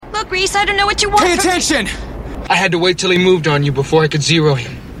Reese. I don't know what you want. Pay attention! I had to wait till he moved on you before I could zero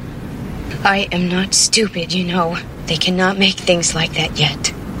him. I am not stupid, you know. They cannot make things like that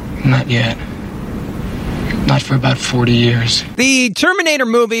yet. Not yet. Not for about 40 years. The Terminator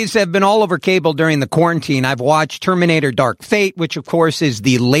movies have been all over cable during the quarantine. I've watched Terminator Dark Fate, which of course is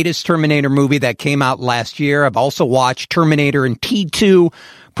the latest Terminator movie that came out last year. I've also watched Terminator and T2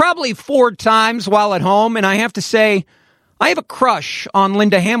 probably 4 times while at home. And I have to say, I have a crush on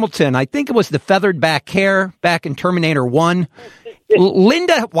Linda Hamilton. I think it was the feathered back hair back in Terminator 1.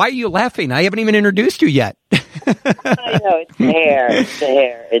 Linda, why are you laughing? I haven't even introduced you yet. I know, it's the hair. It's the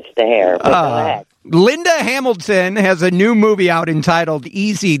hair. It's the hair. But go ahead. Linda Hamilton has a new movie out entitled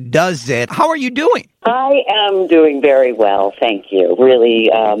Easy Does It. How are you doing? I am doing very well, thank you.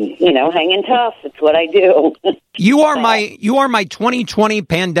 Really, hanging tough. It's what I do. You are my 2020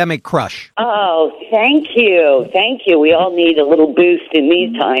 pandemic crush. Oh, thank you. Thank you. We all need a little boost in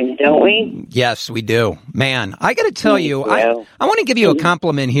these times, don't we? Yes, we do. Man, I got to tell you, I want to give you a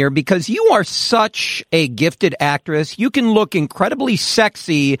compliment here because you are such a gifted actress. You can look incredibly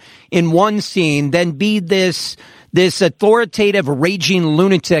sexy in one scene, then be this authoritative, raging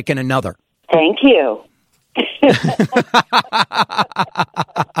lunatic in another. Thank you.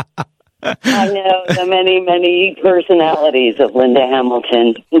 I know the many, many personalities of Linda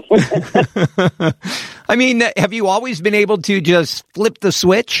Hamilton. I mean, have you always been able to just flip the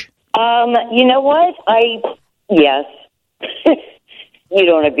switch? You know what? Yes. You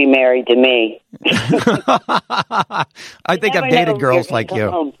don't want to be married to me. I think I've dated girls like you.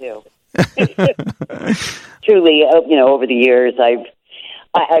 Home to. Truly, over the years,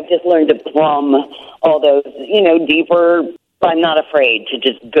 I've just learned to plumb all those, deeper. I'm not afraid to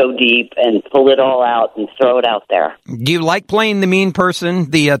just go deep and pull it all out and throw it out there. Do you like playing the mean person,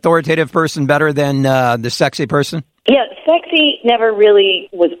 the authoritative person, better than the sexy person? Yeah, sexy never really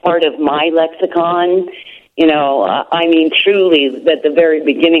was part of my lexicon. Truly, at the very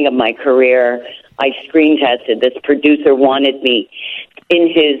beginning of my career, I screen tested. This producer wanted me in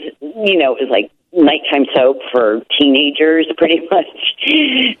his, it was like nighttime soap for teenagers, pretty much,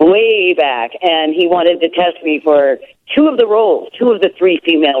 way back. And he wanted to test me for 2 of the 3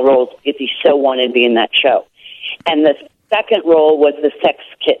 female roles, because he so wanted me in that show. And the second role was the sex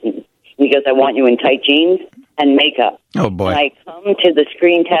kitten. He goes, I want you in tight jeans and makeup. Oh, boy. And I come to the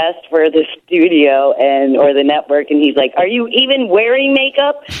screen test for the studio or the network, and he's like, are you even wearing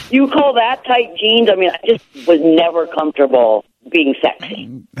makeup? You call that tight jeans? I mean, I just was never comfortable being sexy.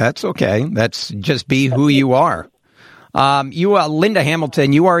 That's okay. That's just be who you are. Linda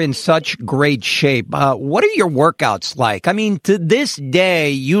Hamilton, you are in such great shape. What are your workouts like? I mean, to this day,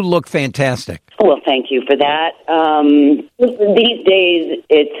 you look fantastic. Well, thank you for that. These days,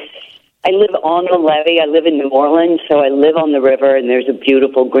 I live on a levee. I live in New Orleans, so I live on the river, and there's a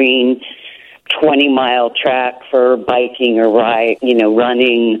beautiful green 20-mile track for biking or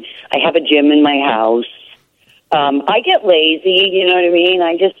running. I have a gym in my house. I get lazy, you know what I mean?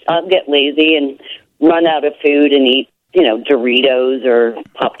 I'll get lazy and run out of food and eat, Doritos or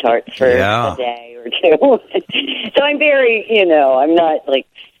Pop-Tarts for a day or 2. So I'm very, I'm not like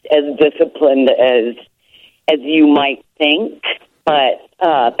as disciplined as you might think, but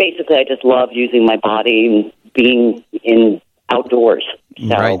basically I just love using my body and being in outdoors.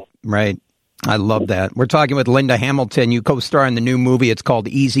 So. Right. I love that. We're talking with Linda Hamilton. You co-star in the new movie. It's called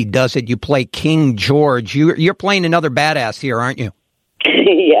Easy Does It. You play King George. You're playing another badass here, aren't you?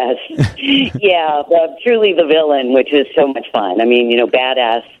 Yes. Yeah, truly the villain, which is so much fun. I mean,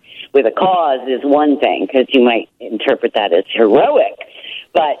 badass with a cause is one thing, because you might interpret that as heroic.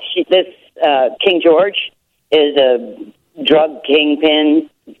 But this King George is a drug kingpin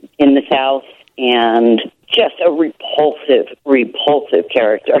in the South, and just a repulsive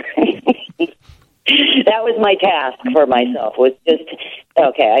character. That was my task for myself, was just,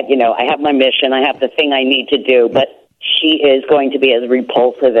 okay, I have my mission, I have the thing I need to do, but she is going to be as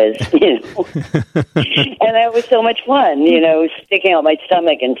repulsive as, And that was so much fun, sticking out my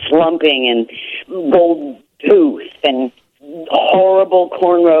stomach and slumping and gold tooth and horrible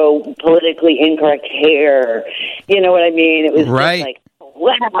cornrow, politically incorrect hair. You know what I mean? It was right. Just like,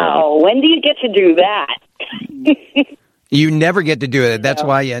 wow, when do you get to do that? You never get to do it. That's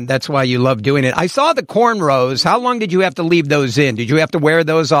why you love doing it. I saw the cornrows. How long did you have to leave those in? Did you have to wear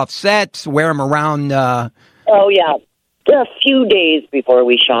those off set, wear them around? Oh, yeah. A few days before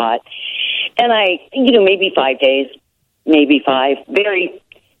we shot. And maybe 5 days, maybe 5. Very,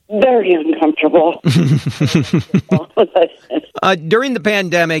 very uncomfortable. During the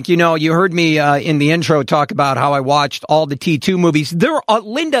pandemic, you heard me in the intro talk about how I watched all the T2 movies.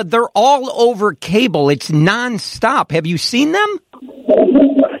 Linda, they're all over cable. It's nonstop. Have you seen them?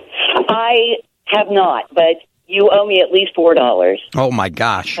 I have not, but you owe me at least $4. Oh, my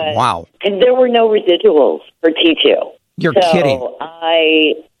gosh. Wow. And there were no residuals for T2. You're kidding.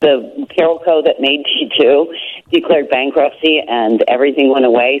 The Carol Co. that made T2 declared bankruptcy, and everything went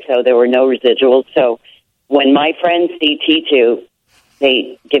away, so there were no residuals. So when my friends see T2,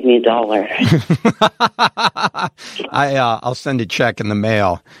 they give me $1. I'll send a check in the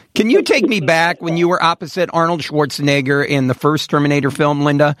mail. Can you take me back when you were opposite Arnold Schwarzenegger in the first Terminator film,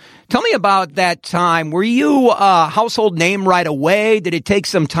 Linda? Tell me about that time. Were you a household name right away? Did it take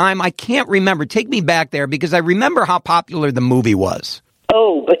some time? I can't remember. Take me back there, because I remember how popular the movie was.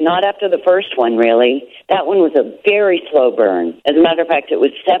 Oh, but not after the first one, really. That one was a very slow burn. As a matter of fact, it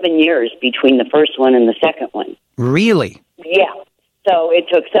was 7 years between the first one and the second one. Really? Yeah. So it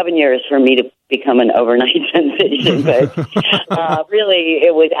took 7 years for me to become an overnight sensation, but really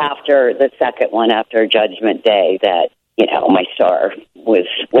it was after the second one, after Judgment Day, that, my star was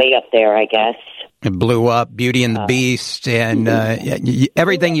way up there, I guess. It blew up, Beauty and the Beast, and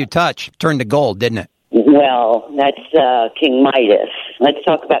everything you touched turned to gold, didn't it? Well, that's King Midas. Let's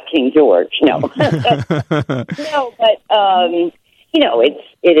talk about King George. No. No, but,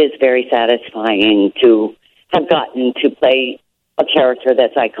 it is very satisfying to have gotten to play a character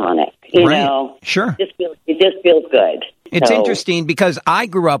that's iconic. You know? Sure. It just feels good. It's interesting because I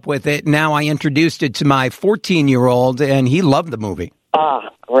grew up with it. Now I introduced it to my 14-year-old, and he loved the movie. Ah,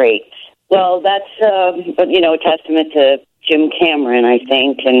 great. Well, that's, a testament to Jim Cameron, I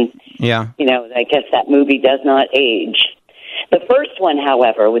think. And, I guess that movie does not age. The first one,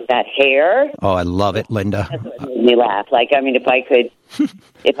 however, with that hair. Oh, I love it, Linda. That's what made me laugh.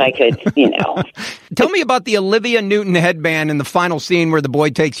 If I could, Tell me about the Olivia Newton headband in the final scene where the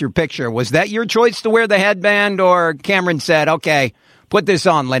boy takes your picture. Was that your choice to wear the headband, or Cameron said, okay, put this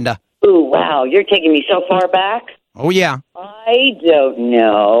on, Linda? Ooh, wow. You're taking me so far back. Oh, yeah. I don't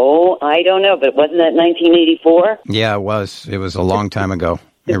know, but wasn't that 1984? Yeah, it was. It was a long time ago.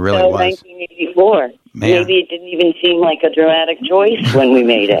 It really was. 1984. Man. Maybe it didn't even seem like a dramatic choice when we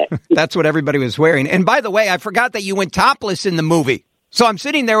made it. That's what everybody was wearing. And by the way, I forgot that you went topless in the movie. So I'm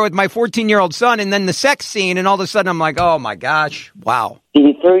sitting there with my 14-year-old son, and then the sex scene, and all of a sudden I'm like, oh, my gosh, wow.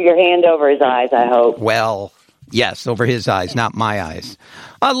 You threw your hand over his eyes, I hope. Well, yes, over his eyes, not my eyes.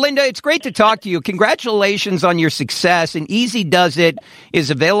 Linda, it's great to talk to you. Congratulations on your success. And Easy Does It is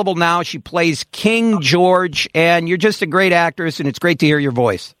available now. She plays King George, and you're just a great actress, and it's great to hear your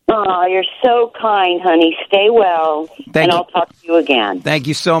voice. Oh, you're so kind, honey. Stay well, I'll talk to you again. Thank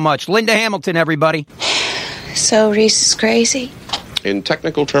you so much. Linda Hamilton, everybody. So Reese is crazy? In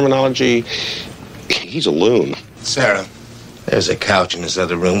technical terminology, he's a loon. Sarah, there's a couch in this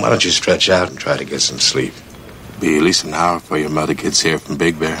other room. Why don't you stretch out and try to get some sleep? Be at least an hour before your mother gets here from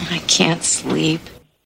Big Bear. I can't sleep.